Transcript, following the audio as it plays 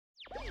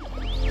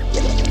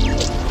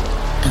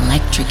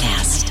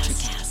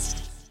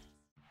Electrocast.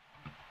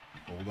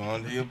 Hold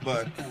on to your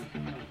butt.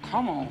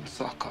 Come on,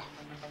 sucker.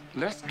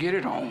 Let's get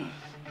it on.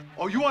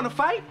 Oh, you want to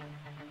fight?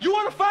 You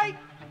want to fight?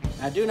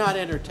 I do not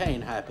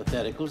entertain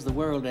hypotheticals. The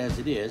world as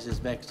it is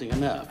vexing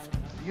enough.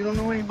 You don't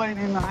know anybody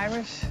named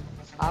Iris?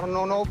 I don't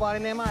know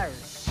nobody named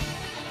Iris.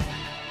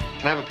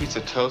 Can I have a piece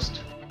of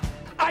toast?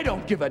 I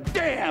don't give a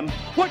damn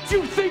what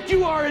you think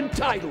you are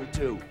entitled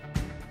to.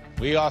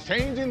 We are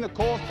changing the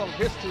course of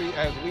history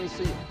as we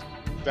see it.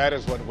 That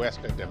is what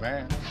Western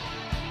demands.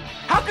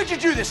 How could you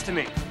do this to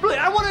me? Really,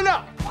 I want to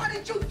know. Why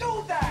did you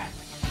do that?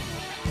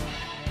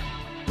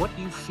 What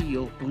you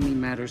feel only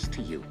matters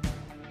to you.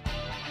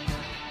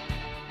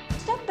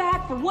 Step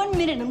back for 1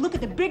 minute and look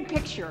at the big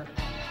picture.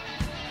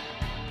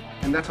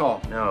 And that's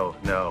all? No,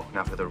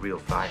 not for the real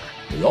fire.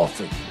 We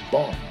offer you a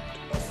bond,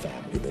 a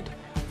family that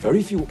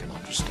very few can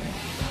understand.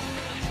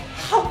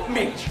 Help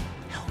me.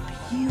 Help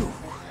you.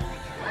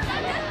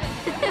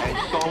 And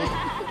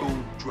don't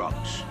do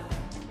drugs.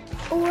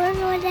 Or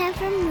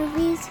Whatever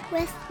Movies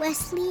with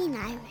Wesley and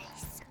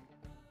Iris.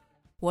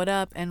 What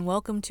up, and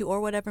welcome to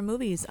Or Whatever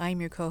Movies. I'm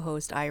your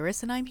co-host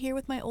Iris, and I'm here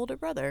with my older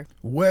brother,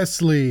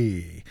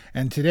 Wesley.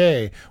 And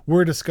today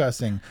we're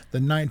discussing the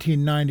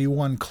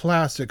 1991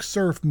 classic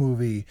surf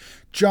movie,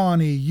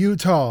 Johnny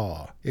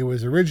Utah. It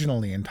was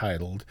originally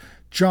entitled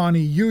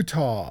Johnny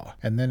Utah,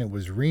 and then it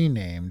was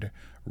renamed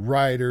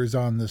Riders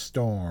on the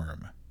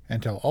Storm,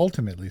 until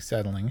ultimately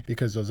settling,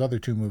 because those other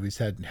two movies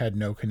had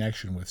no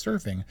connection with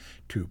surfing,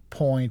 to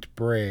Point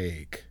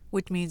Break.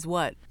 which means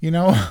what? You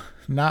know,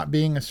 not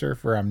being a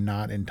surfer, I'm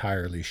not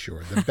entirely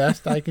sure. The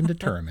best I can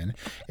determine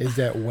is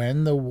that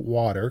when the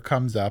water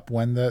comes up,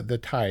 when the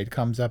tide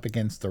comes up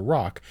against the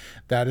rock,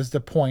 that is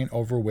the point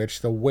over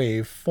which the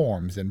wave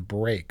forms and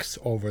breaks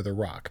over the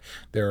rock.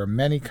 There are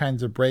many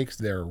kinds of breaks.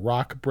 There are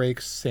rock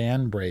breaks,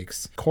 sand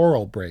breaks,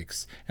 coral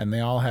breaks, and they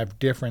all have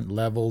different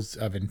levels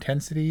of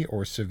intensity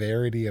or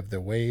severity of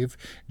the wave,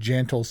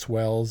 gentle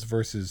swells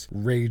versus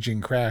raging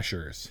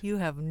crashers. You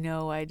have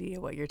no idea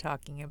what you're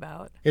talking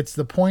about. It's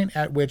the point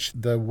at which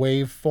the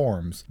wave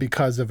forms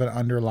because of an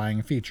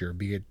underlying feature,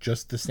 be it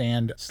just the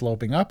sand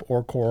sloping up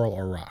or coral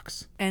or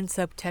rocks. And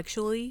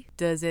subtextually,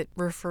 does it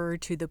refer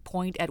to the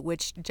point at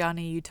which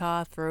Johnny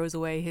Utah throws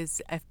away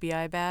his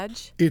FBI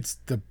badge? It's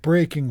the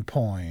breaking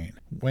point,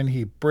 when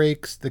he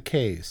breaks the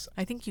case.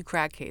 I think you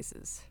crack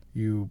cases.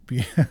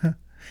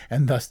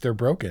 And thus they're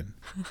broken.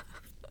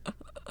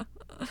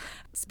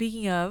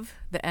 Speaking of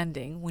the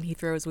ending, when he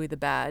throws away the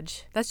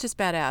badge, that's just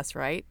badass,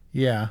 right?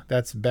 Yeah,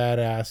 that's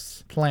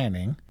badass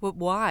planning. But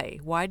why?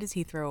 Why does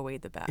he throw away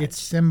the badge? It's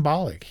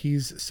symbolic.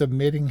 He's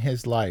submitting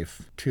his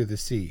life to the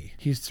sea.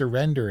 He's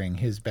surrendering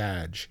his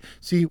badge.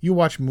 See, you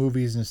watch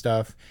movies and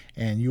stuff,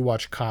 and you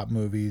watch cop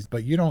movies,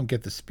 but you don't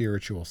get the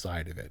spiritual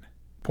side of it.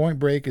 Point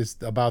Break is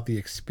about the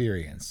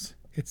experience.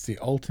 It's the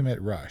ultimate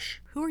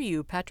rush. Who are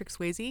you, Patrick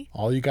Swayze?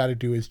 All you got to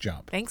do is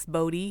jump. Thanks,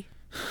 Bodie.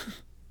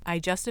 I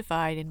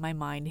justified in my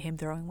mind him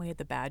throwing away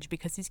the badge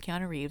because he's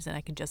Keanu Reeves and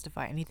I can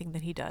justify anything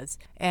that he does.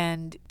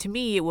 And to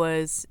me, it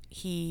was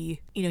he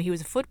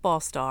was a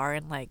football star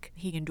and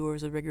he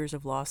endures the rigors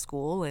of law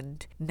school,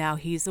 and now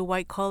he's a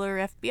white collar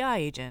FBI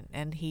agent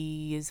and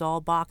he is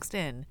all boxed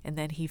in. And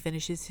then he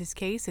finishes his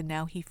case and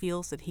now he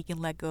feels that he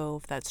can let go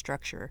of that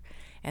structure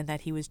and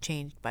that he was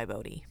changed by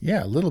Bodhi.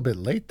 Yeah, a little bit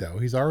late though.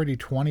 He's already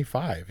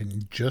 25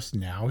 and just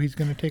now he's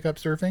going to take up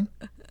surfing?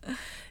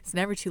 It's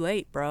never too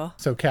late, bro.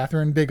 So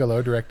Catherine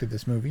Bigelow directed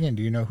this movie, and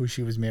do you know who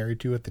she was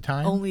married to at the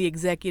time? Only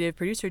executive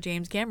producer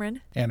James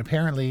Cameron. And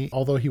apparently,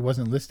 although he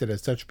wasn't listed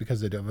as such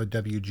because of a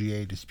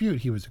WGA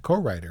dispute, he was a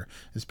co-writer,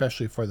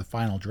 especially for the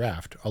final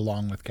draft,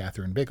 along with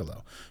Catherine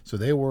Bigelow. So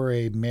they were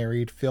a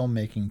married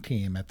filmmaking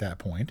team at that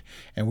point,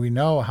 and we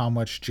know how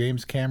much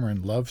James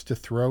Cameron loves to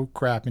throw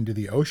crap into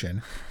the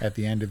ocean at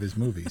the end of his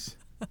movies.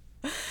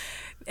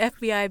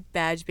 FBI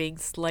badge being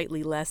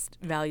slightly less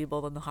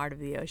valuable than the heart of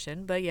the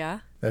ocean, but yeah.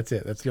 That's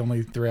it. That's the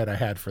only thread I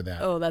had for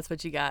that. Oh, that's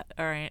what you got.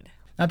 All right.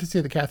 Not to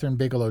say that Catherine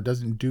Bigelow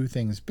doesn't do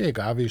things big.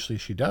 Obviously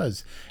she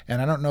does.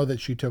 And I don't know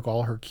that she took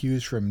all her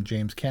cues from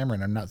James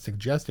Cameron. I'm not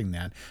suggesting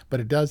that.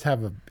 But it does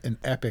have an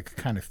epic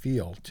kind of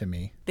feel to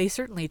me. They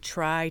certainly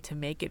try to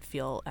make it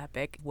feel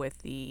epic with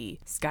the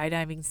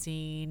skydiving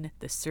scene,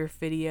 the surf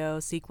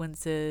video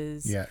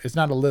sequences. Yeah, it's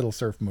not a little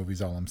surf movie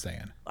is all I'm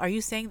saying. Are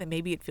you saying that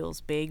maybe it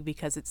feels big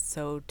because it's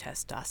so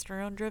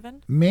testosterone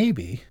driven?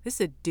 Maybe.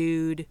 This is a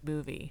dude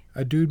movie.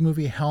 A dude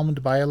movie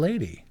helmed by a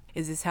lady.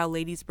 Is this how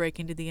ladies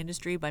break into the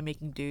industry, by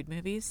making dude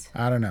movies?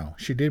 I don't know.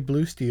 She did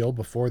Blue Steel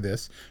before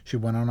this. She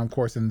went on, of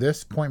course, and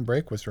this Point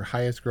Break was her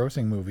highest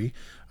grossing movie.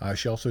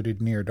 She also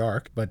did Near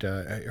Dark, but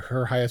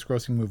her highest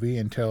grossing movie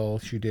until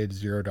she did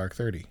Zero Dark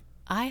 30.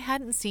 I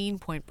hadn't seen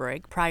Point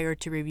Break prior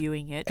to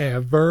reviewing it.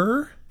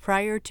 Ever?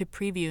 Prior to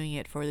previewing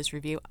it for this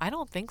review? I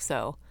don't think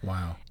so.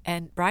 Wow.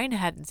 And Brian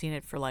hadn't seen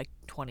it for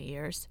 20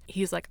 years.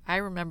 He's like, I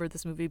remember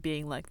this movie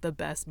being the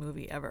best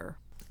movie ever.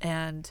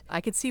 And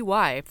I could see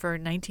why. For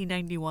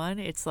 1991,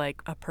 it's a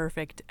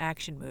perfect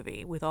action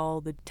movie with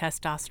all the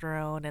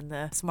testosterone and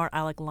the smart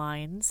aleck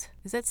lines.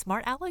 Is that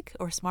smart aleck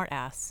or smart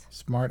ass?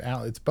 Smart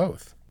aleck. It's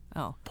both.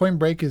 Oh. Point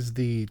Break is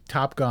the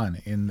Top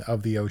Gun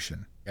of the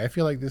ocean. I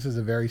feel like this is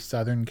a very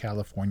Southern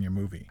California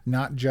movie.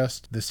 Not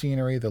just the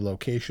scenery, the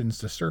locations,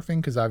 the surfing,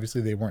 because obviously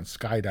they weren't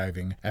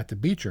skydiving at the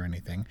beach or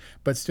anything,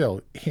 but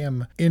still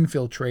him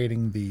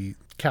infiltrating the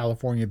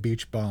California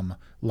beach bum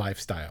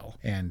lifestyle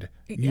and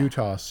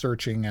Utah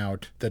searching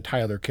out the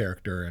Tyler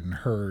character and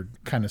her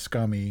kind of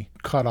scummy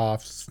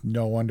cutoffs,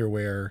 no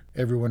underwear,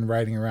 everyone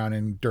riding around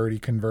in dirty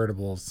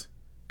convertibles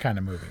kind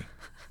of movie.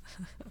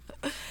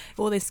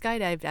 Well, they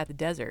skydived at the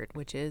desert,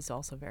 which is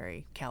also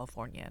very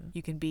Californian.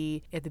 You can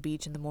be at the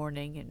beach in the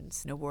morning and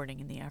snowboarding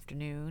in the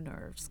afternoon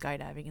or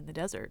skydiving in the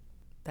desert.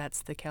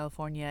 That's the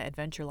California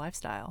adventure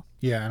lifestyle.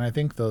 Yeah, and I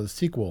think the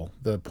sequel,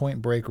 the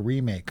Point Break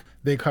remake,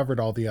 they covered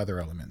all the other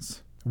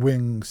elements.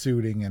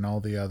 Wingsuiting and all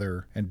the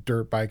other, and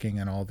dirt biking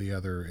and all the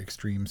other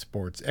extreme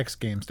sports, X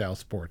Game style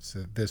sports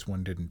that this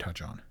one didn't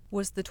touch on.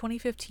 Was the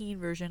 2015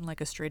 version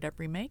like a straight up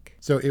remake?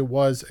 So it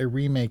was a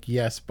remake,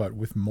 yes, but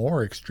with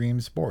more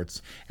extreme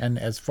sports. And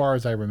as far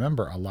as I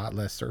remember, a lot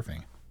less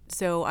surfing.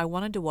 So I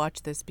wanted to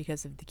watch this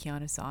because of the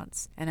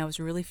Keanu-sans, and I was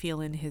really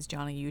feeling his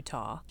Johnny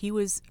Utah. He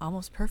was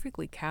almost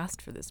perfectly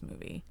cast for this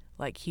movie.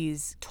 Like,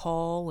 he's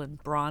tall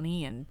and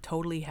brawny and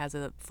totally has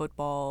a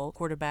football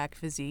quarterback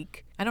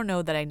physique. I don't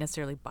know that I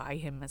necessarily buy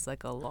him as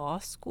like a law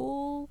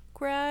school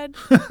grad.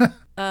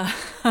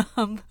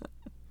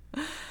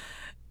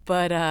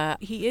 But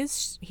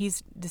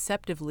he's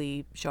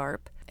deceptively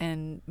sharp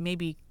and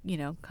maybe,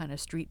 kind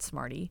of street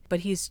smarty.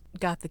 But he's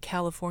got the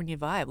California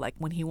vibe. Like,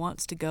 when he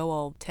wants to go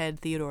all Ted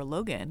Theodore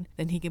Logan,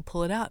 then he can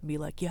pull it out and be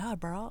like, yeah,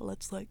 bro,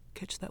 let's like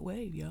catch that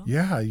wave, yo.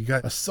 Yeah, you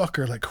got a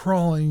sucker like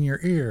crawling in your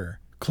ear.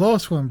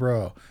 Close one,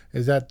 bro.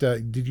 Is that,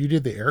 did you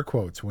did the air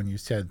quotes when you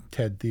said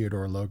Ted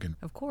Theodore Logan?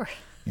 Of course.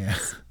 Yeah.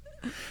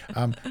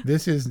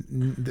 This is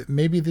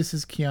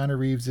Keanu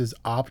Reeves's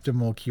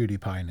optimal cutie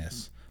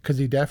pie-ness. Because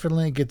he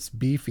definitely gets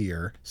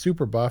beefier,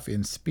 super buff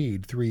in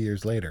Speed 3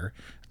 years later,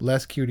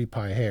 less cutie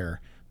pie hair,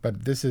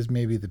 but this is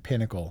maybe the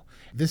pinnacle.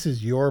 This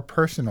is your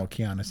personal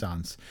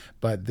Keanu-sans,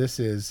 but this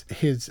is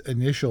his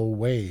initial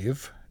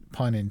wave,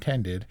 pun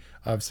intended,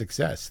 of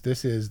success.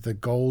 This is the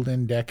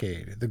golden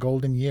decade, the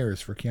golden years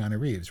for Keanu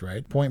Reeves,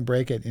 right? Point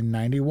Break in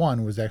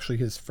 91 was actually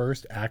his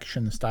first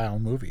action-style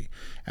movie.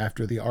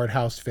 After the Art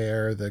House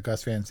Fair, the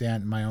Gus Van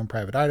Sant, My Own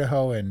Private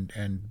Idaho,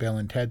 and Bill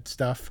and Ted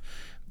stuff,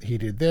 he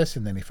did this,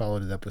 and then he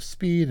followed it up with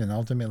Speed, and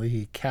ultimately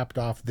he capped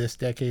off this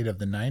decade of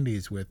the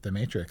 90s with The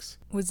Matrix.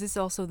 Was this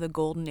also the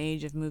golden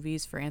age of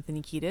movies for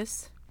Anthony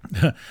Kiedis?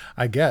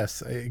 I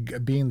guess,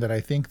 being that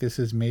I think this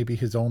is maybe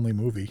his only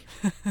movie.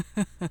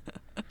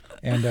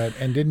 And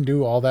didn't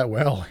do all that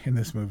well in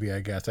this movie, I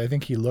guess. I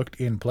think he looked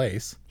in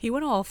place. He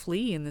went all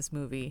Flea in this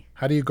movie.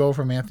 How do you go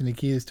from Anthony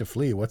Kiedis to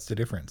Flea? What's the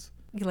difference?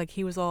 Like,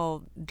 he was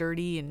all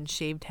dirty and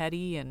shaved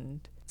heady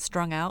and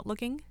strung out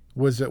looking.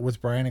 Was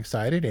Brian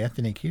excited?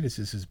 Anthony Kiedis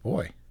is his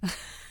boy.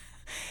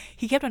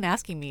 He kept on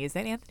asking me, is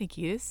that Anthony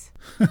Kiedis?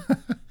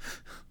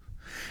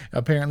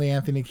 Apparently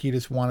Anthony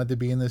Kiedis wanted to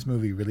be in this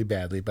movie really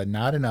badly, but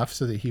not enough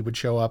so that he would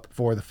show up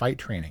for the fight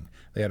training.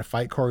 They had a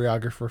fight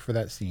choreographer for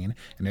that scene,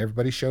 and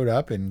everybody showed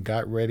up and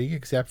got ready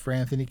except for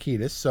Anthony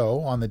Kiedis.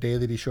 So on the day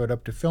that he showed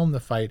up to film the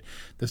fight,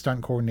 the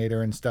stunt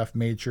coordinator and stuff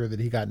made sure that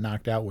he got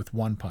knocked out with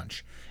one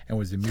punch and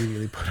was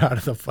immediately put out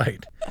of the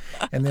fight.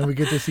 And then we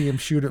get to see him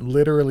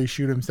literally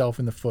shoot himself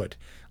in the foot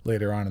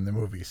later on in the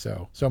movie.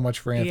 So much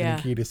for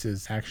Anthony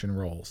Kiedis' action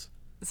roles.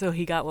 So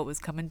he got what was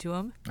coming to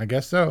him? I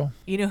guess so.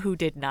 You know who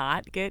did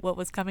not get what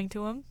was coming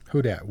to him?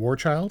 Who dat? War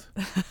Child?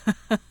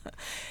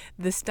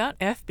 The stunt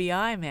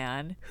FBI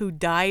man who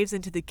dives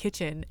into the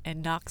kitchen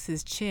and knocks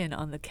his chin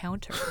on the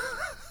counter.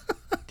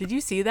 Did you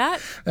see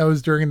that? That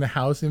was during the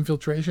house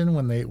infiltration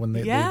when they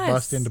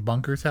bust into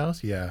Bunker's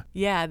house? Yeah.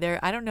 Yeah,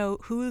 I don't know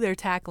who they're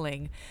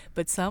tackling,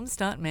 but some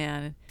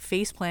stuntman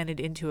face planted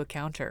into a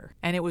counter,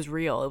 and it was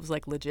real. It was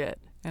like legit.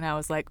 And I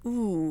was like,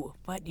 ooh,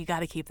 but you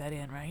got to keep that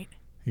in, right?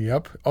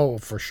 Yep. Oh,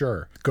 for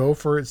sure. Go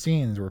for it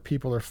scenes where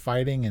people are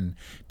fighting and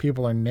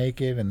people are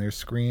naked and they're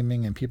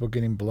screaming and people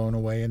getting blown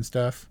away and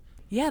stuff.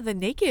 Yeah, the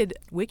naked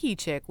wiki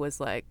chick was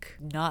like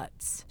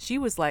nuts. She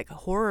was like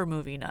horror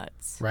movie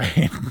nuts.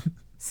 Right.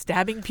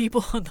 Stabbing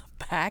people on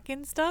the back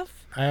and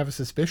stuff. I have a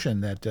suspicion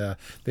that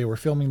they were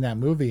filming that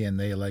movie and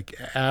they like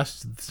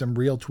asked some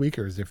real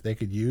tweakers if they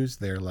could use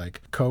their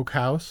like coke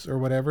house or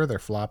whatever, their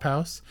flop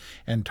house.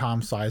 And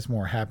Tom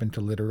Sizemore happened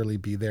to literally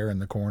be there in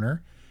the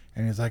corner.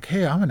 And he's like,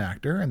 hey, I'm an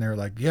actor. And they're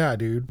like, yeah,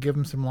 dude, give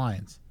him some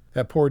lines.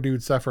 That poor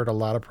dude suffered a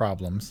lot of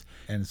problems.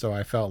 And so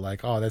I felt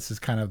like, oh, this is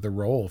kind of the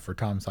role for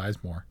Tom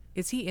Sizemore.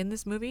 Is he in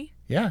this movie?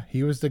 Yeah,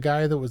 he was the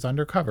guy that was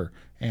undercover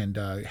and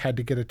had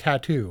to get a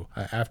tattoo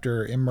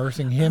after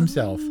immersing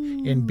himself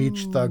in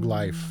beach thug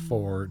life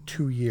for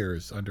 2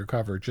 years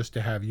undercover just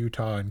to have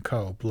Utah and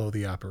Co. blow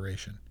the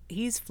operation.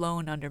 he's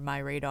flown under my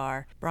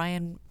radar.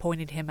 Brian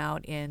pointed him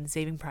out in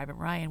Saving Private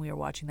Ryan. We were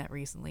watching that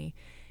recently.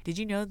 Did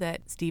you know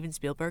that Steven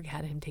Spielberg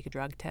had him take a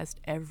drug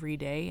test every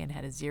day and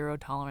had a zero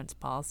tolerance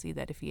policy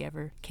that if he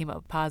ever came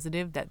up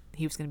positive that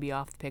he was going to be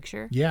off the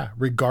picture? Yeah,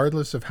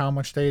 regardless of how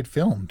much they had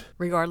filmed.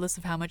 Regardless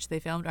of how much they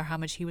filmed or how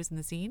much he was in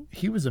the scene?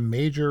 He was a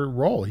major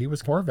role. He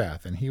was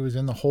Horvath, and he was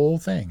in the whole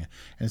thing.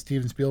 And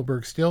Steven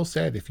Spielberg still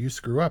said, if you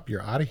screw up,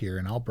 you're out of here,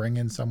 and I'll bring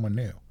in someone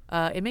new.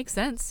 It makes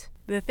sense.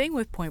 The thing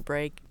with Point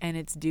Break and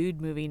its dude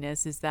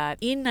moviness is that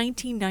in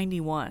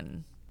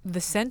 1991,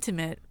 the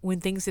sentiment when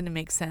things didn't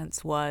make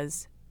sense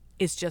was,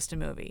 it's just a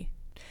movie.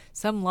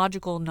 Some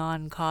logical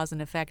non-cause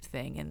and effect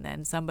thing, and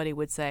then somebody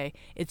would say,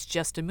 it's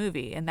just a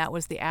movie. And that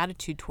was the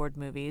attitude toward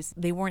movies.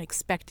 They weren't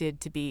expected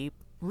to be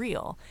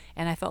real.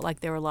 And I felt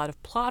like there were a lot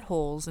of plot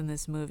holes in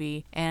this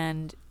movie,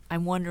 and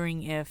I'm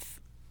wondering if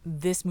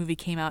this movie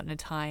came out in a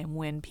time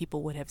when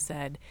people would have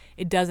said,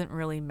 it doesn't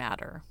really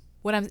matter.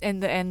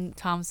 And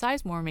Tom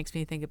Sizemore makes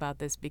me think about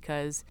this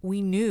because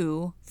we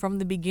knew from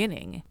the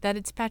beginning that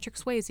it's Patrick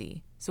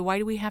Swayze. So why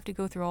do we have to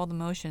go through all the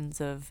motions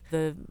of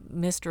the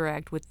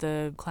misdirect with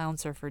the clown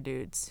surfer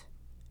dudes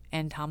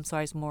and Tom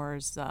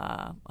Sizemore's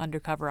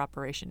undercover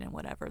operation and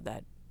whatever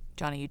that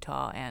Johnny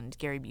Utah and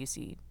Gary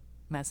Busey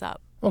mess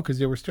up? Well, because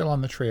they were still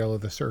on the trail of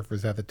the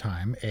surfers at the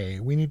time. A,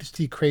 we need to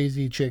see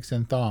crazy chicks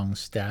in thongs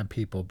stab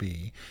people.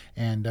 B,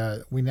 and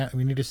we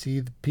need to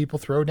see people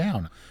throw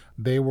down.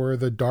 They were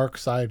the dark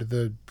side of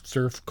the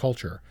surf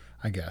culture,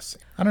 I guess.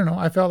 I don't know.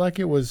 I felt like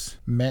it was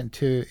meant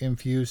to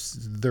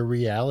infuse the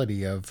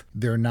reality of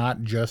they're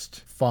not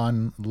just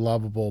fun,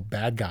 lovable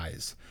bad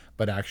guys,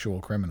 but actual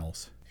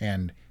criminals.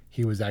 And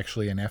he was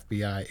actually an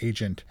FBI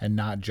agent and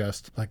not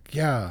just like,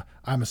 yeah,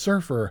 I'm a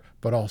surfer,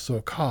 but also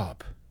a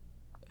cop.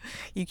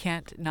 You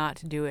can't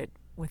not do it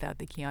without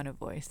the Keanu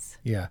voice.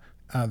 Yeah.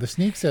 The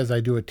Sneak says I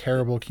do a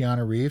terrible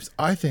Keanu Reeves.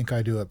 I think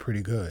I do it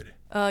pretty good.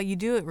 You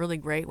do it really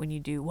great when you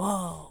do,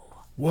 whoa.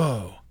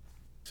 Whoa.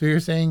 So you're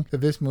saying that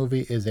this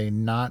movie is a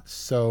not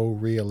so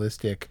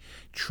realistic,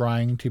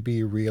 trying to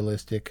be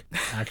realistic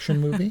action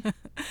movie?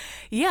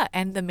 Yeah,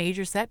 and the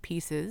major set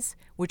pieces,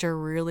 which are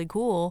really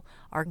cool,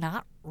 are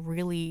not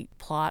really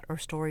plot or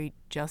story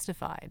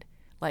justified.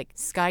 Like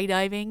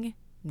skydiving,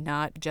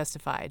 not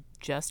justified,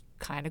 just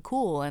kind of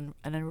cool and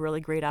a really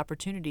great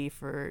opportunity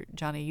for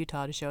Johnny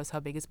Utah to show us how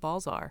big his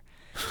balls are.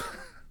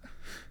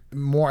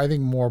 I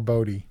think more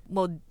Bodhi.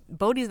 Well,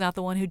 Bodhi's not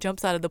the one who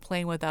jumps out of the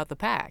plane without the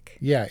pack.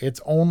 Yeah,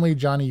 it's only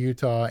Johnny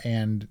Utah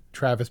and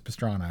Travis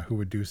Pastrana who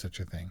would do such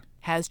a thing.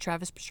 Has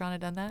Travis Pastrana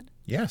done that?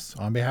 Yes,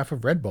 on behalf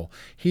of Red Bull.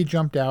 He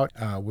jumped out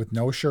with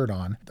no shirt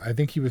on. I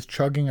think he was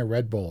chugging a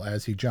Red Bull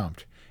as he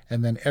jumped.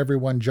 And then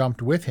everyone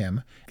jumped with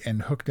him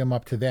and hooked him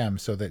up to them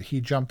so that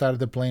he jumped out of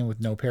the plane with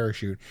no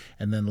parachute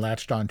and then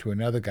latched onto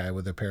another guy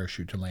with a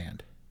parachute to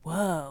land.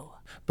 Whoa.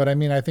 But I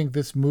mean, I think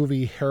this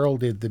movie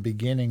heralded the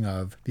beginning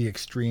of the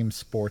extreme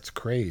sports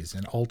craze,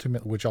 and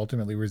which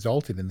ultimately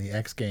resulted in the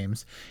X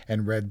Games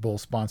and Red Bull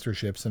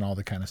sponsorships and all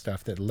the kind of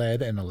stuff that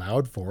led and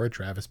allowed for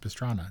Travis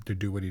Pastrana to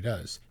do what he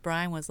does.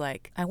 Brian was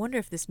like, I wonder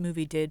if this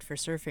movie did for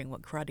surfing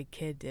what Karate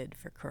Kid did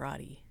for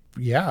karate.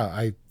 Yeah,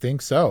 I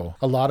think so.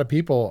 A lot of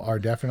people are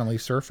definitely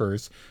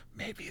surfers,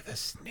 maybe the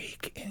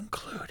Sneak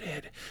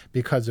included,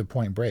 because of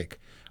Point Break.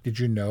 Did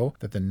you know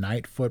that the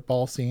night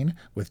football scene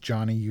with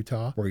Johnny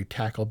Utah, where he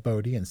tackled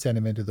Bodhi and sent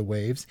him into the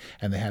waves,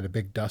 and they had a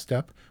big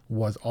dust-up,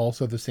 was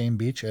also the same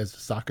beach as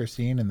the soccer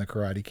scene in the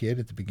Karate Kid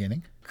at the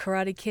beginning?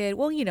 Karate Kid,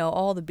 well, you know,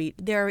 all the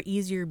there are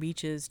easier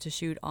beaches to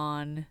shoot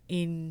on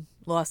in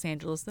Los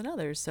Angeles than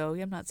others, so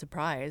I'm not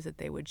surprised that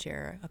they would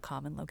share a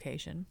common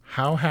location.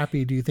 How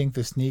happy do you think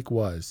the Sneak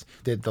was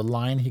that the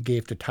line he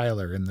gave to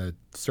Tyler in the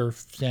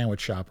surf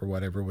sandwich shop or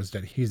whatever was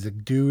that he's a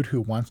dude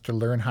who wants to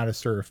learn how to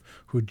surf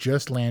who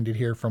just landed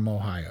here from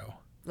Ohio?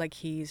 Like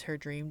he's her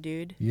dream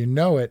dude? You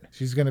know it.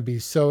 She's going to be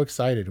so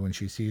excited when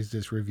she sees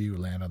this review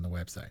land on the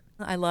website.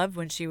 I loved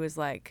when she was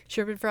like,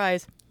 shrimp and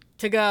fries,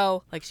 to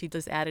go. Like she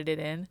just added it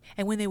in.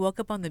 And when they woke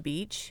up on the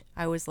beach,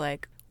 I was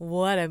like,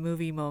 what a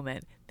movie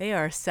moment. They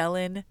are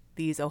selling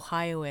these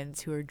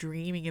Ohioans who are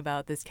dreaming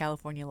about this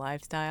California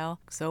lifestyle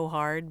so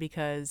hard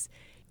because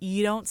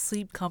you don't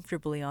sleep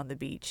comfortably on the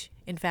beach.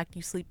 In fact,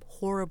 you sleep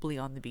horribly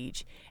on the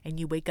beach and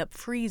you wake up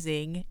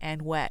freezing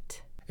and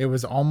wet. It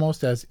was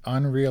almost as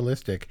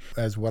unrealistic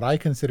as what I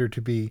consider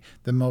to be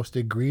the most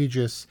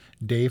egregious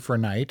day for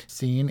night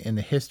scene in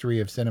the history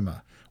of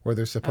cinema, where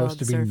there's supposed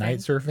to be night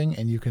surfing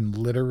and you can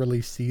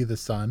literally see the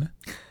sun.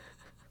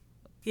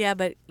 Yeah,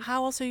 but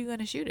how else are you going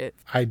to shoot it?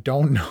 I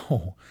don't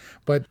know.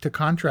 But to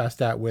contrast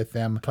that with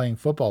them playing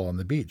football on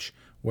the beach,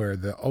 where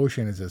the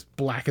ocean is as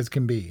black as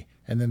can be,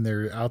 and then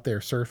they're out there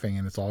surfing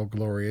and it's all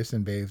glorious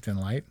and bathed in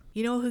light.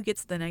 You know who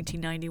gets the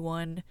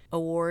 1991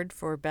 award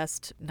for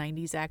Best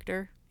 90s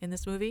Actor in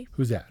this movie?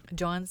 Who's that?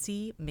 John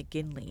C.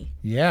 McGinley.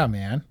 Yeah,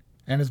 man.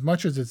 And as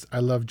much as I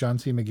love John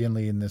C.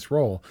 McGinley in this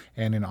role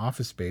and in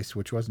Office Space,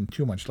 which wasn't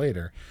too much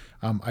later,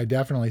 I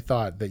definitely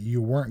thought that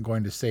you weren't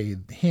going to say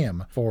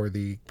him for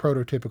the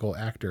prototypical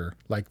actor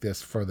like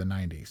this for the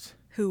 90s.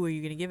 Who are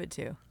you going to give it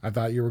to? I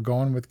thought you were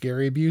going with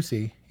Gary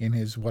Busey in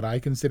his what I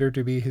consider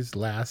to be his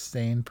last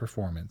sane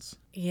performance.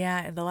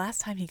 Yeah, and the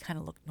last time he kind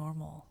of looked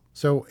normal.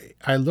 So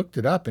I looked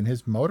it up, in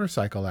his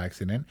motorcycle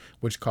accident,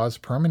 which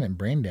caused permanent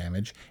brain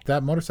damage.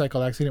 That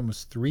motorcycle accident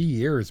was 3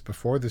 years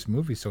before this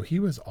movie, so he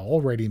was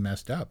already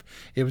messed up.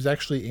 It was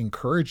actually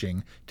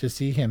encouraging to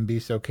see him be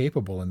so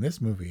capable in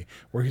this movie,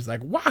 where he's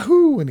like,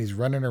 wahoo, and he's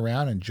running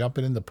around and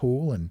jumping in the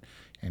pool and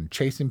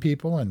chasing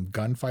people and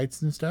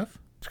gunfights and stuff.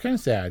 It's kind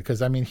of sad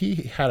because, I mean, he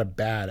had a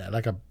bad,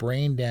 like a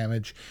brain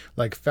damage,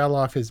 like fell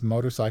off his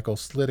motorcycle,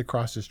 slid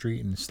across the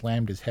street and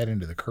slammed his head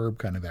into the curb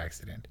kind of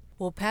accident.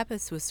 Well,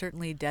 Pappas was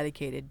certainly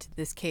dedicated to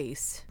this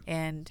case,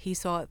 and he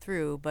saw it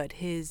through, but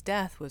his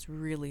death was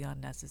really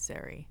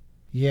unnecessary.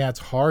 Yeah, it's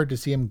hard to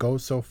see him go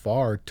so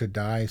far to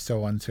die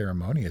so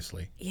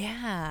unceremoniously.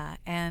 Yeah,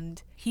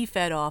 and he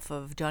fed off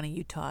of Johnny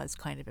Utah's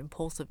kind of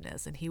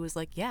impulsiveness, and he was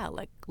like, yeah,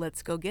 like,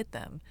 let's go get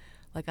them.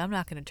 Like, I'm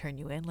not going to turn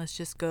you in. Let's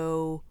just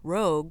go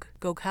rogue,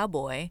 go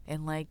cowboy,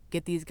 and, like,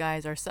 get these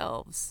guys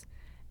ourselves.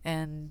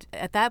 And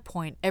at that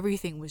point,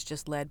 everything was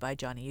just led by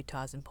Johnny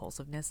Utah's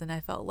impulsiveness, and I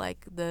felt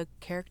like the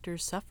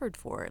characters suffered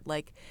for it.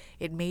 Like,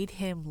 it made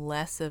him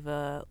less of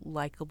a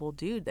likable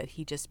dude, that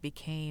he just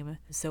became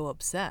so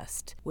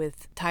obsessed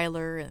with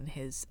Tyler and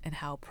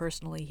how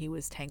personally he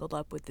was tangled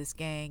up with this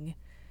gang.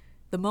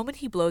 The moment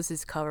he blows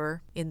his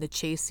cover in the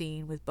chase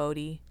scene with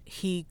Bodhi,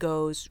 he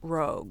goes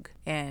rogue,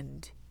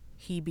 and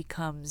he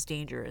becomes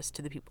dangerous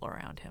to the people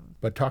around him.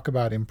 But talk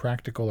about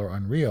impractical or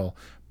unreal.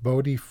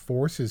 Bodhi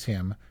forces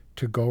him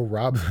to go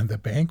rob the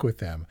bank with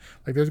them.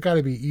 Like, there's got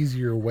to be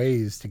easier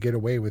ways to get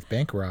away with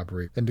bank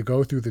robbery than to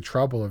go through the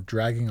trouble of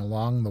dragging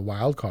along the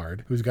wild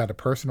card who's got a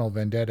personal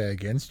vendetta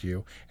against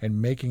you and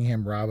making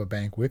him rob a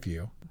bank with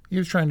you. He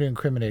was trying to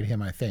incriminate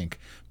him, I think.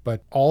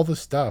 But all the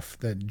stuff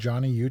that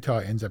Johnny Utah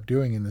ends up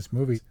doing in this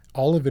movie,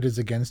 all of it is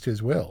against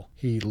his will.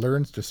 He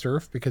learns to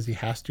surf because he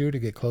has to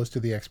get close to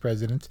the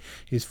ex-president.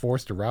 He's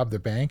forced to rob the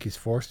bank. He's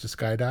forced to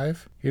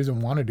skydive. He doesn't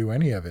want to do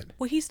any of it.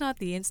 Well, he's not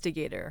the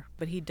instigator,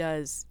 but he's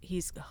 100%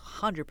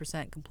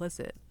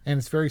 complicit. And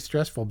it's very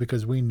stressful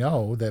because we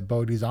know that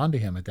Bodhi's onto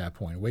him at that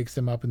point. Wakes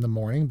him up in the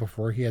morning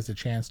before he has a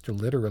chance to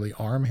literally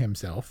arm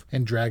himself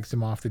and drags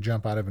him off to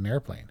jump out of an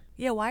airplane.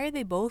 Yeah, why are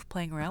they both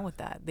playing around with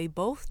that? They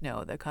both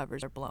know the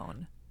covers are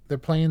blown. They're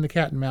playing the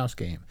cat and mouse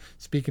game.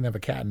 Speaking of a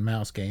cat and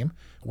mouse game,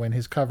 when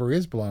his cover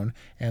is blown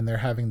and they're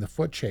having the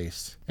foot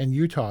chase and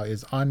Utah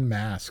is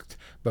unmasked,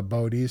 but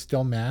Bodhi is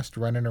still masked,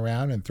 running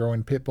around and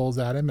throwing pit bulls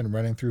at him and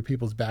running through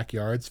people's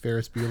backyards,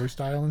 Ferris Bueller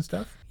style and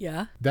stuff.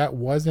 Yeah. That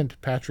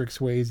wasn't Patrick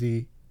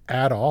Swayze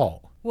at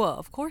all. Well,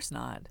 of course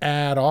not.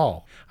 At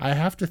all. I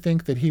have to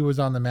think that he was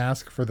on the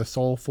mask for the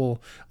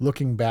soulful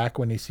looking back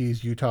when he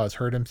sees Utah has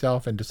hurt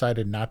himself and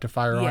decided not to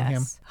fire on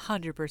him. Yes,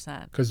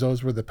 100%. Because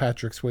those were the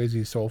Patrick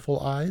Swayze soulful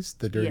eyes,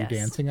 the dirty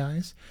dancing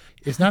eyes.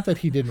 It's not that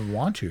he didn't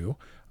want to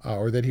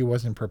or that he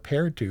wasn't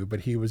prepared to,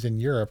 but he was in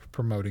Europe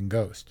promoting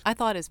Ghost. I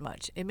thought as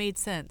much. It made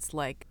sense.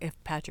 Like,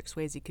 if Patrick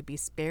Swayze could be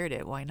spared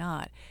it, why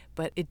not?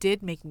 But it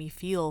did make me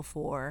feel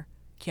for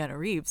Keanu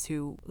Reeves,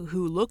 who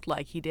looked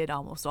like he did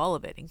almost all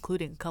of it,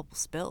 including a couple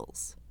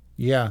spills.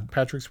 Yeah,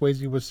 Patrick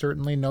Swayze was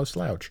certainly no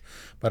slouch,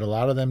 but a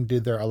lot of them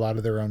did a lot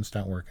of their own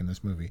stunt work in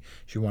this movie.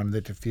 She wanted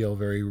it to feel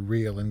very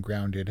real and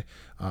grounded,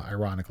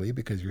 ironically,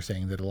 because you're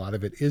saying that a lot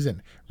of it isn't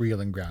real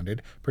and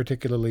grounded,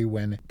 particularly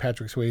when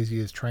Patrick Swayze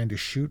is trying to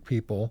shoot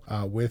people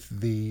with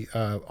the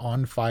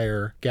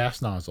on-fire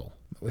gas nozzle,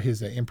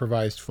 his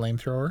improvised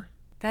flamethrower.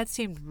 That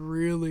seemed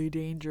really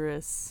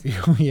dangerous.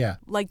 Yeah.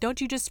 Like, don't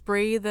you just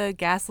spray the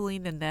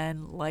gasoline and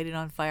then light it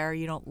on fire?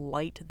 You don't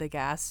light the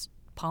gas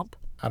pump?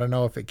 I don't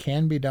know if it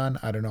can be done.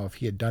 I don't know if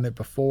he had done it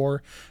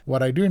before.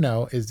 What I do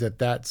know is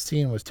that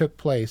scene took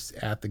place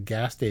at the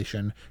gas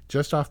station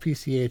just off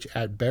PCH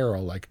at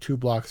Barrel, like 2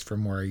 blocks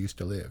from where I used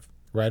to live,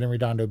 right in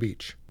Redondo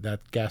Beach.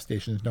 That gas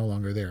station is no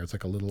longer there. It's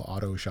like a little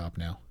auto shop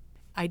now.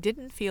 I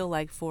didn't feel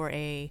like for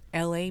a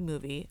LA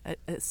movie,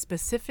 a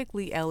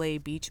specifically LA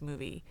beach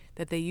movie,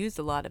 that they used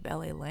a lot of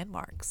LA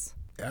landmarks.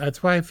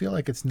 That's why I feel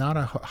like it's not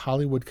a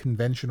Hollywood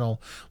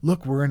conventional,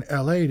 look, we're in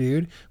LA,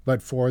 dude.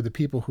 But for the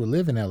people who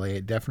live in LA,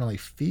 it definitely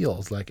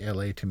feels like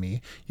LA to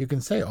me. You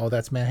can say, oh,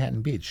 that's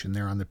Manhattan Beach, and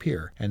they're on the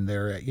pier, and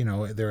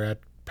they're at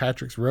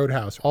Patrick's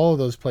Roadhouse. All of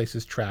those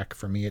places track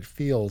for me. It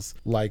feels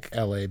like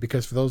LA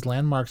because for those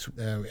landmarks,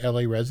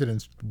 LA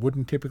residents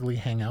wouldn't typically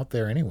hang out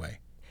there anyway.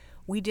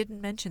 We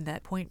didn't mention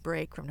that Point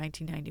Break from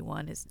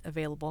 1991 is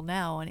available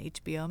now on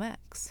HBO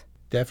Max.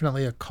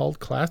 Definitely a cult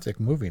classic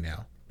movie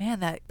now.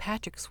 Man, that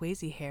Patrick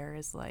Swayze hair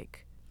is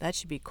like, that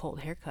should be cold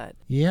haircut.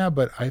 Yeah,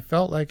 but I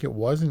felt like it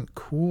wasn't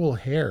cool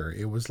hair.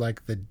 It was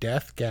like the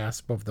death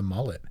gasp of the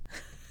mullet.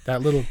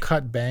 That little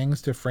cut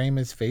bangs to frame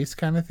his face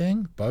kind of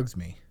thing bugs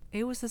me.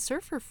 It was the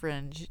surfer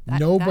fringe.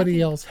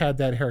 Nobody else had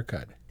that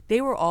haircut.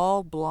 They were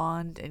all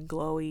blonde and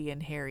glowy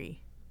and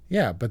hairy.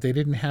 Yeah, but they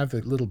didn't have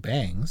the little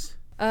bangs.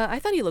 I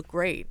thought he looked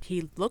great.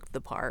 He looked the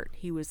part.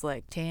 He was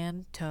like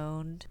tan,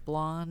 toned,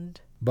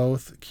 blonde.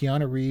 Both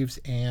Keanu Reeves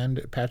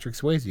and Patrick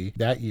Swayze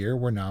that year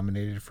were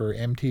nominated for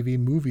MTV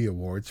Movie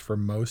Awards for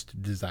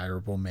Most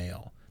Desirable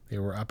Male. They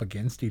were up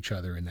against each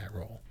other in that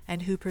role.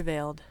 And who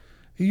prevailed?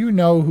 You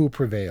know who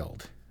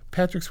prevailed.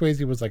 Patrick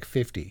Swayze was like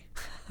 50.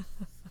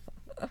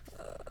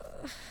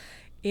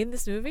 In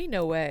this movie?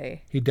 No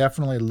way. He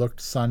definitely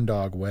looked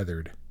sundog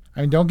weathered.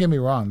 I mean, don't get me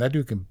wrong, that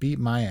dude can beat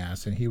my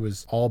ass, and he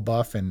was all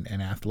buff and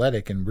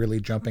athletic and really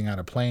jumping out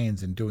of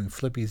planes and doing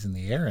flippies in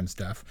the air and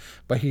stuff,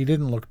 but he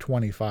didn't look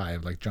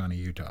 25 like Johnny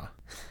Utah.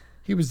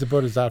 He was the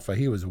Bodhisattva.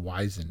 He was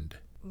wizened.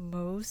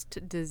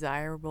 Most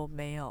desirable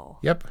male.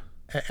 Yep.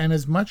 And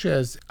as much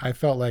as I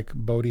felt like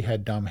Bodhi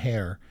had dumb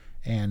hair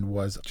and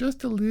was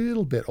just a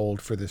little bit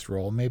old for this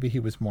role, maybe he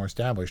was more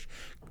established,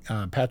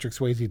 Patrick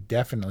Swayze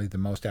definitely the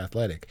most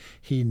athletic.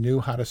 He knew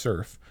how to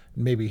surf.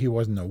 Maybe he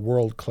wasn't a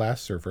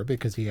world-class surfer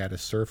because he had a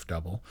surf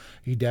double.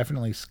 He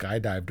definitely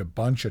skydived a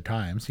bunch of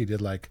times. He did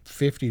like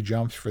 50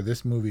 jumps for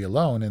this movie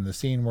alone, and the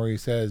scene where he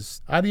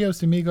says,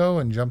 "Adios, amigo,"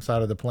 and jumps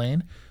out of the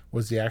plane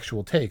was the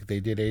actual take.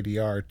 They did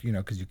ADR,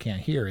 because you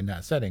can't hear in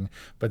that setting,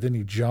 but then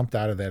he jumped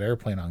out of that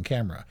airplane on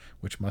camera,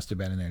 which must have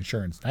been an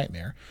insurance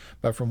nightmare.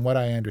 But from what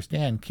I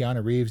understand,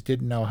 Keanu Reeves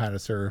didn't know how to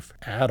surf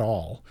at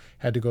all,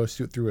 had to go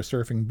through a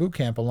surfing boot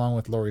camp along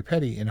with Lori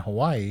Petty in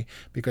Hawaii,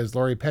 because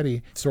Lori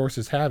Petty,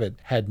 sources have it,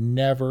 had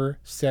never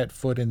set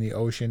foot in the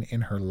ocean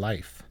in her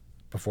life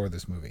before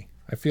this movie.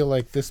 I feel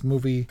like this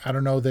movie, I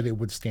don't know that it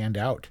would stand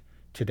out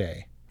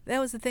today. That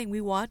was the thing. We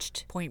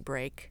watched Point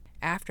Break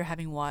after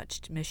having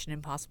watched Mission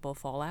Impossible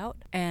Fallout,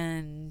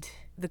 and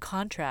the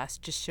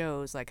contrast just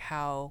shows like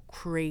how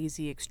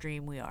crazy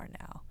extreme we are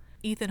now.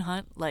 Ethan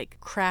Hunt like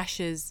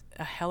crashes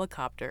a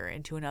helicopter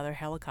into another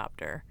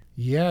helicopter.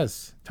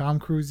 Yes, Tom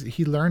Cruise,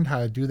 he learned how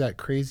to do that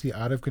crazy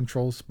out of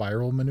control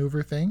spiral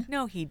maneuver thing.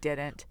 No, he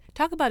didn't.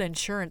 Talk about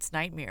insurance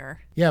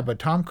nightmare. Yeah, but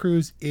Tom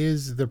Cruise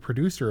is the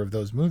producer of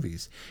those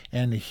movies,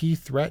 and he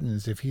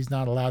threatens if he's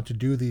not allowed to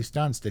do these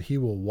stunts that he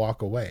will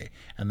walk away,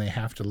 and they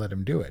have to let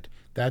him do it.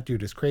 That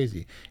dude is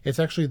crazy. It's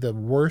actually the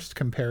worst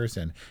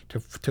comparison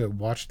to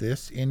watch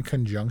this in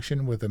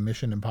conjunction with a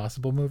Mission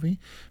Impossible movie,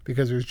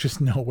 because there's just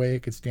no way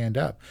it could stand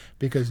up,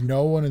 because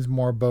no one is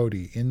more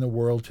Bodhi in the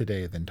world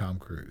today than Tom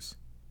Cruise.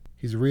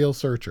 He's a real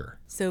searcher.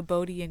 So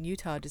Bodhi and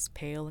Utah just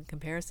pale in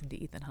comparison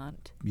to Ethan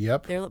Hunt.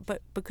 Yep.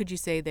 But could you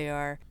say they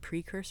are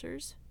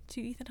precursors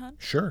to Ethan Hunt?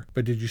 Sure.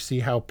 But did you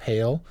see how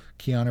pale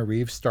Keanu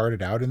Reeves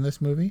started out in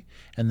this movie?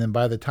 And then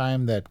by the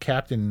time that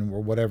Captain,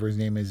 or whatever his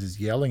name is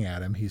yelling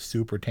at him, he's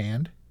super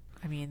tanned?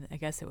 I mean, I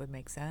guess it would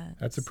make sense.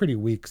 That's a pretty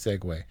weak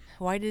segue.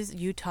 Why does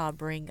Utah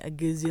bring a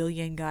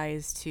gazillion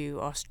guys to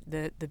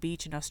the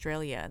beach in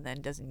Australia and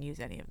then doesn't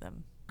use any of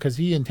them? Because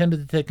he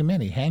intended to take him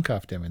in. He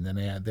handcuffed him, and then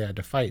they had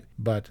to fight.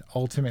 But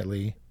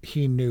ultimately,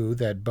 he knew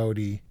that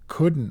Bodhi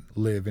couldn't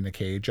live in a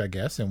cage, I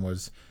guess, and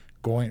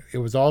it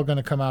was all going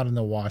to come out in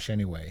the wash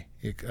anyway,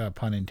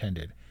 pun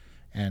intended.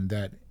 And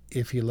that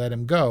if he let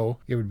him go,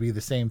 it would be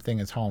the same thing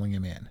as hauling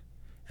him in.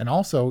 And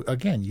also,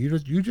 again,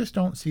 you just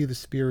don't see the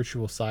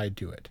spiritual side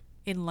to it.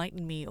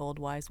 Enlighten me, old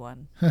wise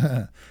one.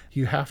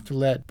 You have to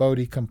let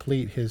Bodhi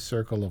complete his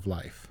circle of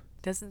life.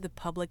 Doesn't the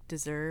public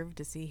deserve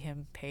to see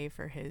him pay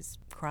for his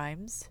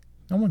crimes?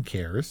 No one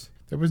cares.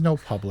 There was no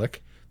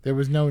public. There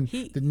was no...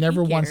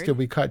 Never once did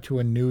we cut to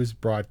a news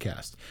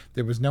broadcast.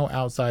 There was no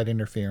outside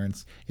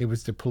interference. It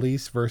was the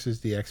police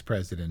versus the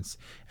ex-presidents.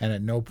 And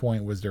at no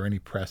point was there any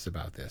press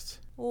about this.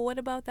 Well, what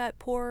about that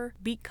poor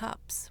beat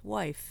cop's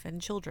wife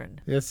and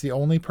children? That's the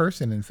only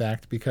person, in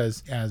fact,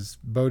 because as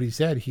Bodhi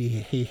said, he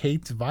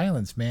hates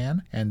violence,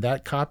 man. And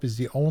that cop is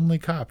the only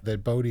cop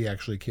that Bodhi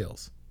actually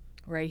kills.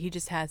 Right, he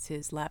just has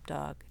his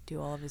lapdog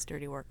do all of his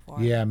dirty work for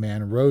him. Yeah,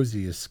 man,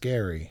 Rosie is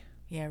scary.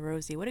 Yeah,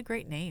 Rosie, what a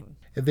great name.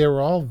 They were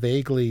all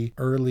vaguely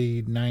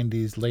early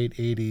 90s, late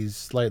 80s,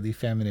 slightly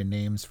feminine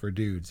names for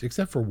dudes,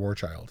 except for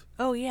Warchild.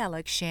 Oh, yeah,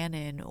 like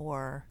Shannon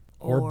or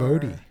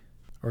Bodhi,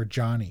 or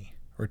Johnny,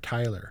 or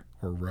Tyler,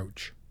 or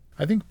Roach.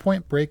 I think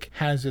Point Break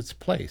has its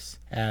place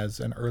as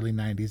an early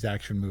 90s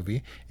action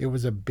movie. It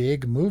was a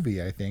big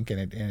movie, I think,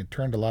 and it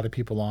turned a lot of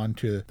people on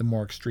to the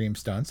more extreme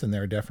stunts, and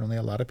there are definitely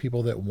a lot of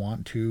people that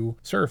want to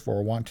surf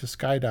or want to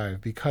skydive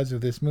because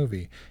of this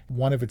movie.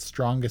 One of its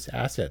strongest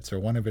assets,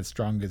 or one of its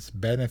strongest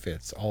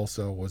benefits,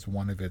 also was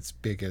one of its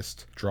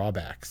biggest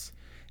drawbacks.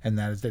 And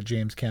that is that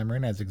James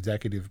Cameron, as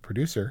executive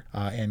producer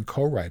and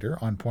co-writer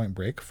on Point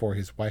Break for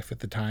his wife at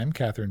the time,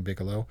 Catherine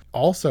Bigelow,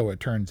 also,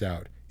 it turns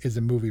out, is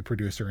a movie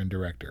producer and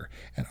director,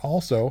 and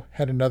also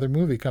had another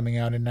movie coming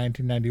out in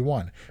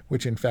 1991,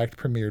 which in fact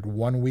premiered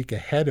 1 week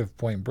ahead of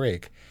Point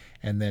Break,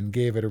 and then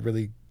gave it a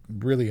really,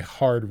 really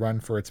hard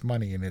run for its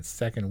money in its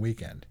second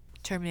weekend.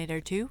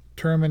 Terminator 2?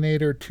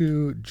 Terminator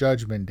 2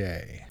 Judgment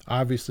Day.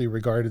 Obviously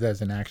regarded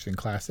as an action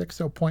classic,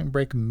 so Point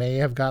Break may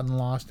have gotten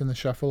lost in the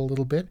shuffle a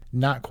little bit.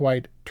 Not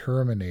quite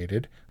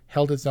terminated.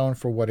 Held its own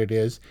for what it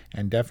is,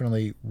 and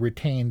definitely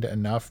retained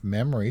enough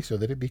memory so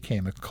that it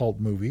became a cult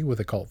movie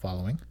with a cult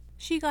following.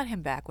 She got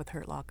him back with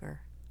Hurt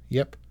Locker.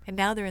 Yep. And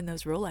now they're in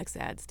those Rolex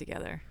ads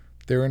together.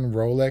 They're in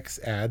Rolex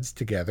ads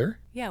together?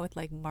 Yeah, with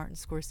like Martin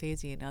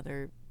Scorsese and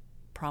other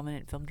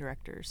prominent film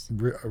directors.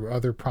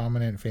 Other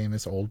prominent,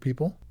 famous old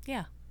people?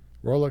 Yeah.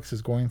 Rolex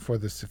is going for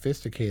the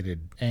sophisticated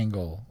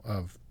angle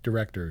of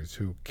directors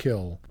who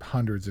kill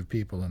hundreds of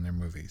people in their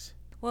movies.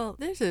 Well,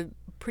 there's a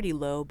pretty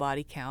low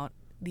body count.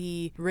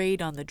 The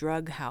raid on the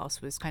drug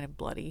house was kind of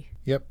bloody.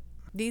 Yep.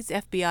 These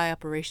FBI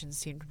operations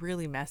seemed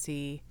really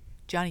messy.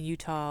 Johnny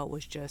Utah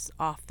was just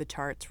off the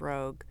charts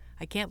rogue.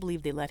 I can't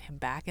believe they let him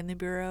back in the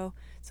bureau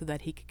so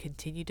that he could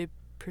continue to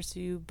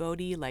pursue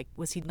Bodhi. Like,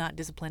 was he not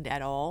disciplined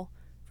at all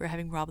for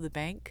having robbed the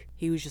bank?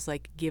 He was just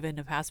like given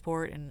a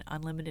passport and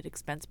unlimited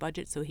expense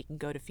budget so he can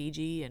go to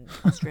Fiji and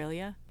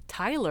Australia.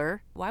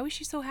 Tyler, why was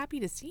she so happy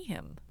to see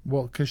him?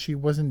 Well, because she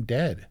wasn't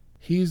dead.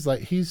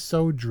 He's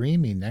so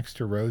dreamy next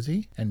to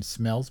Rosie and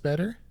smells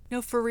better.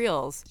 No, for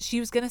reals. She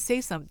was going to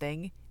say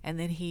something, and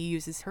then he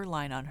uses her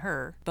line on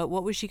her. But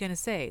what was she going to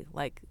say?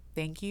 Like,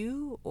 thank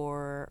you?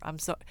 Or, I'm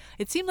sorry?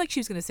 It seemed like she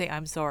was going to say,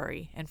 I'm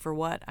sorry. And for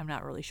what? I'm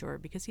not really sure,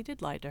 because he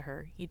did lie to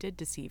her. He did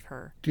deceive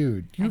her.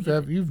 Dude,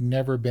 you've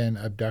never been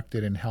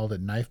abducted and held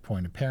at knife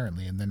point,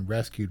 apparently, and then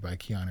rescued by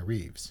Keanu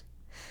Reeves.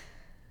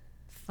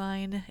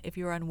 Fine, if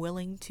you're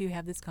unwilling to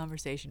have this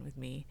conversation with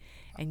me,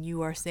 and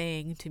you are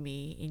saying to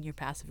me in your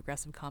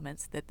passive-aggressive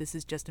comments that this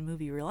is just a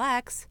movie,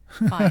 relax,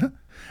 fine.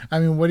 I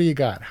mean, what do you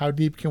got? How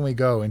deep can we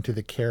go into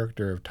the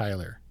character of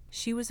Tyler?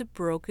 She was a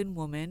broken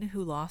woman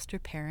who lost her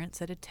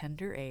parents at a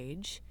tender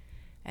age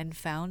and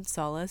found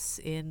solace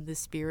in the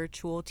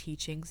spiritual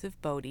teachings of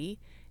Bodhi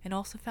and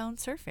also found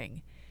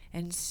surfing.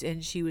 And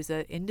she was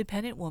an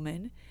independent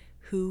woman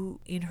who,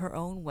 in her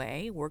own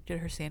way, worked at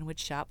her sandwich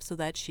shop so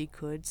that she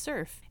could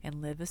surf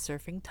and live a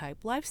surfing-type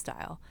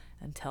lifestyle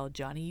until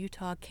Johnny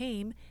Utah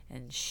came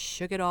and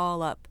shook it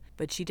all up.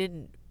 But she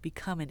didn't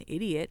become an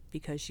idiot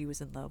because she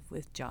was in love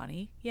with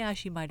Johnny. Yeah,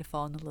 she might have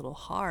fallen a little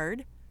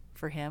hard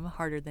for him,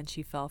 harder than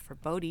she fell for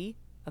Bodhi,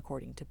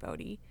 according to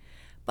Bodhi.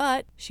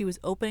 But she was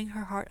opening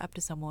her heart up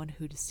to someone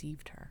who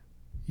deceived her.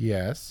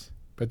 Yes,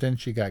 but then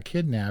she got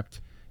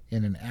kidnapped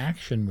in an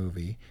action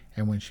movie,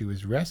 and when she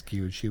was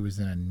rescued, she was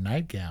in a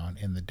nightgown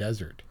in the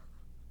desert.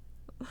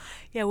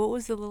 Yeah, what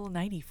was the little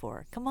nightie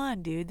for? Come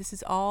on, dude.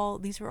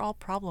 These were all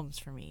problems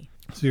for me.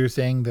 So you're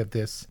saying that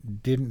this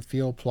didn't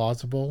feel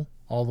plausible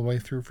all the way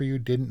through for you?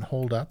 Didn't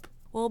hold up?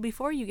 Well,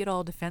 before you get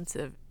all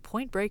defensive,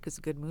 Point Break is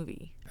a good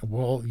movie.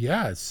 Well,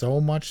 yeah, so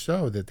much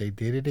so that they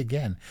did it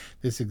again.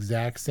 This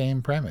exact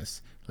same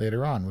premise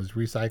later on was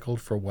recycled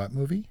for what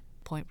movie?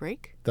 Point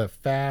Break? The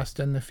Fast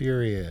and the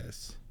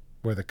Furious,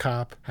 where the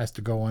cop has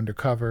to go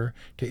undercover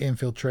to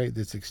infiltrate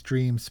this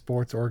extreme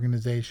sports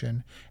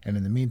organization, and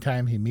in the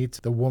meantime he meets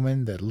the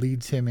woman that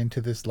leads him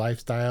into this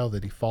lifestyle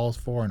that he falls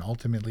for and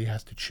ultimately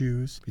has to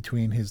choose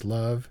between his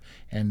love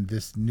and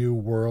this new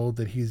world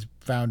that he's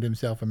found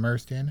himself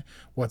immersed in.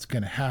 What's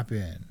going to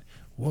happen?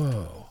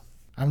 Whoa.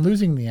 I'm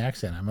losing the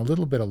accent. I'm a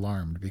little bit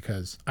alarmed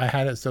because I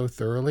had it so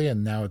thoroughly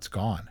and now it's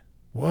gone.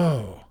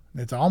 Whoa.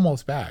 It's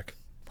almost back.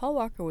 Paul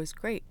Walker was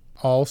great.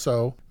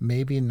 Also,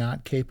 maybe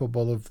not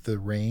capable of the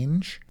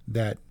range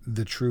that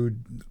the true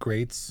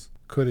greats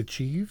could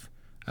achieve.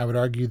 I would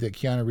argue that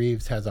Keanu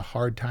Reeves has a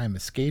hard time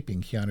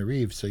escaping Keanu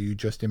Reeves, so you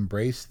just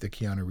embrace the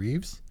Keanu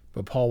Reeves.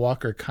 But Paul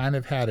Walker kind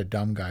of had a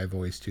dumb guy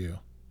voice too.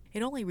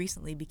 It only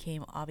recently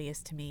became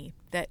obvious to me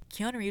that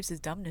Keanu Reeves'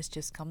 dumbness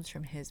just comes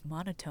from his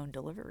monotone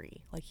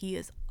delivery. Like, he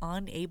is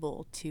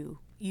unable to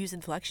use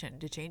inflection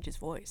to change his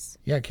voice.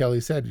 Yeah, Kelly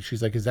said,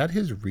 she's like, is that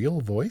his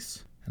real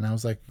voice? And I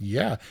was like,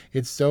 yeah,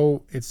 it's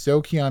so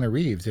Keanu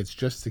Reeves. It's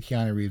just the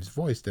Keanu Reeves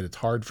voice that it's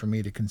hard for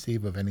me to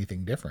conceive of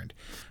anything different.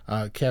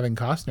 Kevin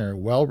Costner,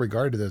 well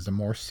regarded as a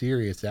more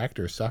serious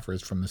actor,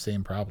 suffers from the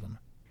same problem.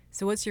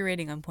 So what's your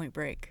rating on Point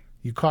Break?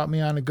 You caught me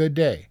on a good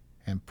day,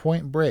 and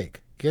Point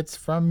Break gets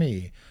from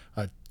me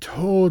a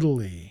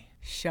totally...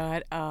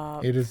 Shut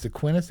up. It is the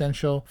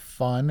quintessential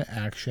fun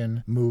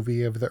action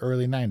movie of the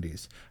early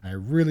 90s. I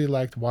really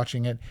liked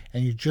watching it,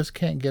 and you just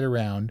can't get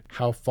around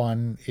how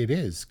fun it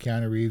is.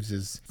 Keanu Reeves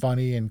is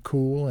funny and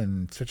cool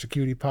and such a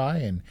cutie pie,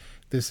 and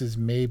this is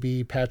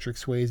maybe Patrick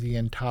Swayze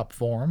in top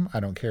form. I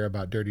don't care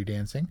about Dirty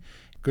Dancing.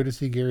 Good to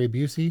see Gary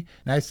Busey.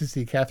 Nice to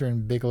see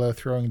Catherine Bigelow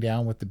throwing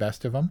down with the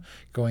best of them,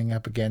 going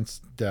up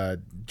against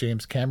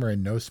James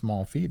Cameron, no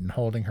small feat, and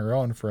holding her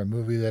own for a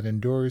movie that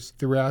endures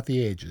throughout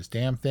the ages.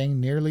 Damn thing,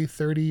 nearly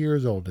 30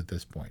 years old at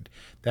this point.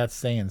 That's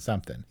saying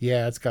something.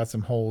 Yeah, it's got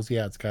some holes.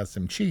 Yeah, it's got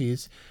some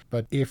cheese.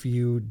 But if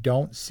you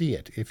don't see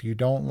it, if you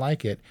don't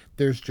like it,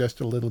 there's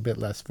just a little bit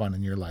less fun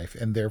in your life,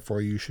 and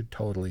therefore you should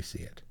totally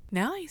see it.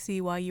 Now I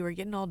see why you were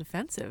getting all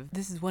defensive.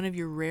 This is one of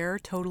your rare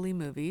totally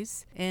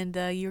movies, and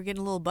you were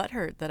getting a little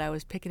butthurt that I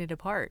was picking it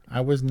apart.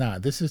 I was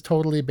not. This is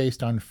totally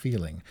based on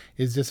feeling.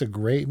 Is this a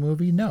great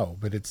movie? No,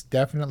 but it's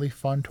definitely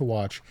fun to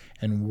watch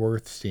and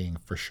worth seeing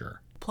for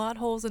sure. Plot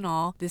holes and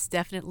all, this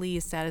definitely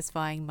is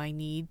satisfying my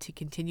need to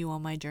continue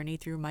on my journey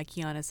through my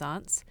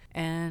Keanu-sance.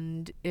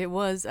 And it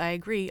was, I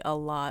agree, a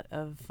lot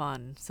of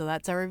fun. So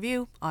that's our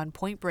review on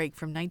Point Break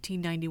from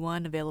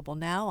 1991, available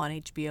now on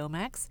HBO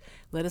Max.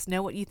 Let us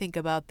know what you think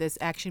about this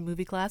action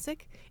movie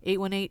classic,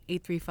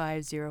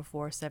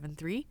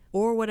 818-835-0473,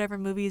 or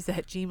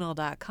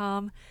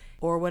whatevermovies@gmail.com.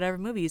 or whatever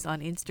movies on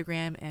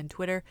Instagram and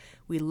Twitter.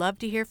 We love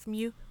to hear from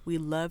you. We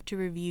love to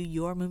review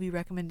your movie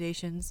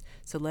recommendations.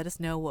 So let us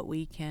know what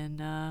we can,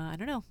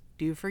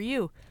 do for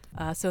you.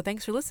 So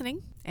thanks for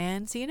listening,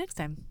 and see you next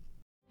time.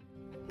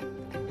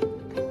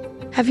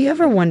 Have you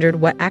ever wondered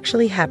what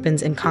actually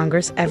happens in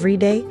Congress every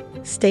day?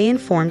 Stay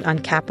informed on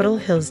Capitol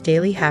Hill's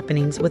daily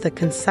happenings with a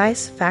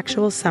concise,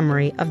 factual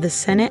summary of the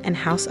Senate and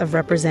House of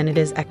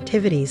Representatives'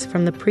 activities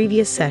from the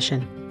previous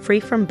session, free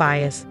from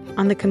bias,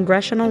 on the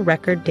Congressional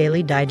Record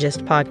Daily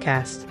Digest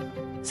podcast.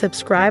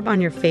 Subscribe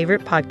on your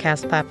favorite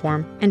podcast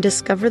platform and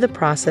discover the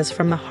process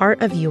from the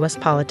heart of U.S.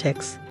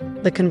 politics.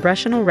 The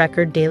Congressional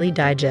Record Daily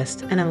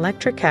Digest, an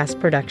Electricast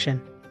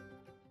production.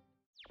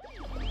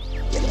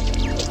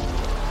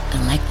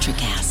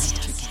 Electricast.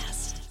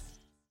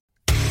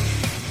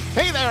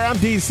 Hey there, I'm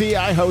DC.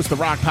 I host the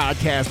Rock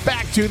Podcast,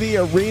 Back to the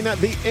Arena,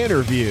 The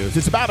Interviews.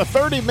 It's about a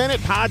 30-minute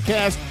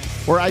podcast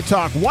where I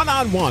talk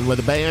one-on-one with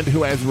a band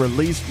who has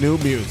released new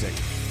music.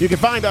 You can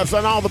find us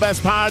on all the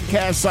best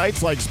podcast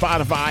sites like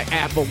Spotify,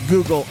 Apple,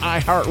 Google,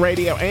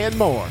 iHeartRadio, and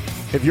more.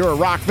 If you're a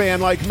rock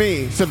fan like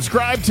me,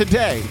 subscribe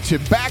today to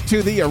Back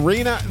to the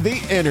Arena, The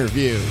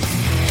Interviews.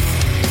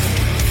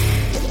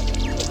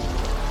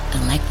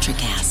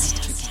 Electricast.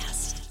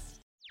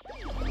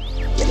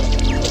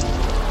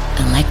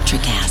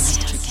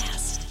 Electricast.